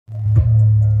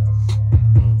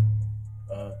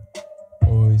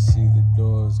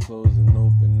doors closed and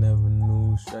open, never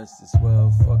knew. Stressed as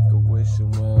well, fuck a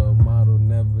wishing well. Model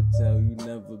never tell, you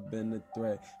never been a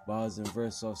threat. Bars and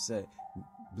verse offset.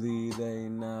 Bleed every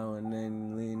now and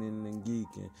then, leaning and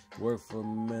geeking. Work for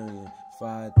 $1 million,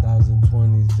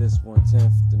 5,020s, just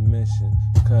 1/10 the mission.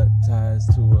 Cut ties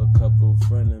to a couple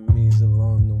frenemies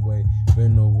along the way.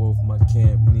 Been a wolf, my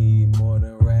camp need more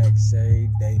than racks every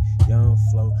day. Young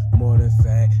flow, more than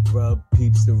fat, rub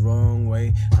peeps the wrong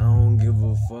way. I don't give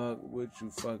a fuck what you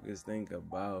fuckers think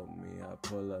about me. I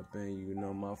pull up and you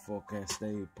know my forecast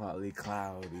stay partly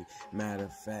cloudy. Matter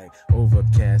of fact,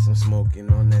 overcast, I'm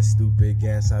smoking on that stupid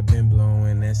gas. I've been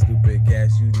blowing that stupid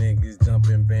gas. You niggas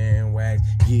jumping bandwags.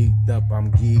 Geeked up,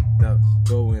 I'm geeked up.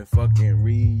 Go and fucking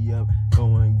re-up.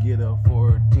 Go and get a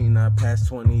 14. I pass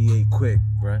 28 quick,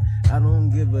 bruh. I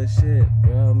don't give a shit,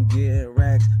 bruh. I'm getting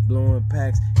racks, blowing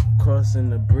packs,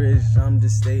 crossing the bridge. I'm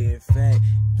just staying fat.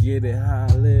 Get it how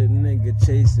I live, nigga,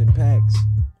 chasing packs.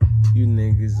 You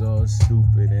niggas all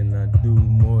stupid and I do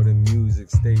more than music,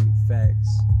 state facts.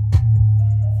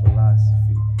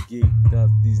 Philosophy, geeked up,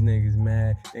 these niggas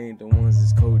mad, they ain't the ones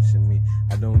that's coaching me.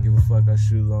 I don't give a fuck, I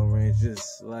shoot long range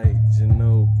just like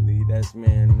Ginobili. That's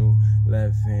man new,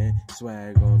 left hand,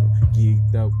 swag on them.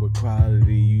 Geeked up with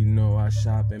quality, you know I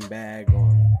shop and bag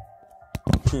on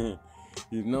them.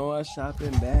 You know I shop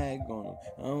and bag on them.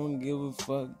 I don't give a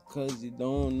fuck cause you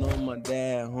don't know my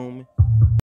dad, homie.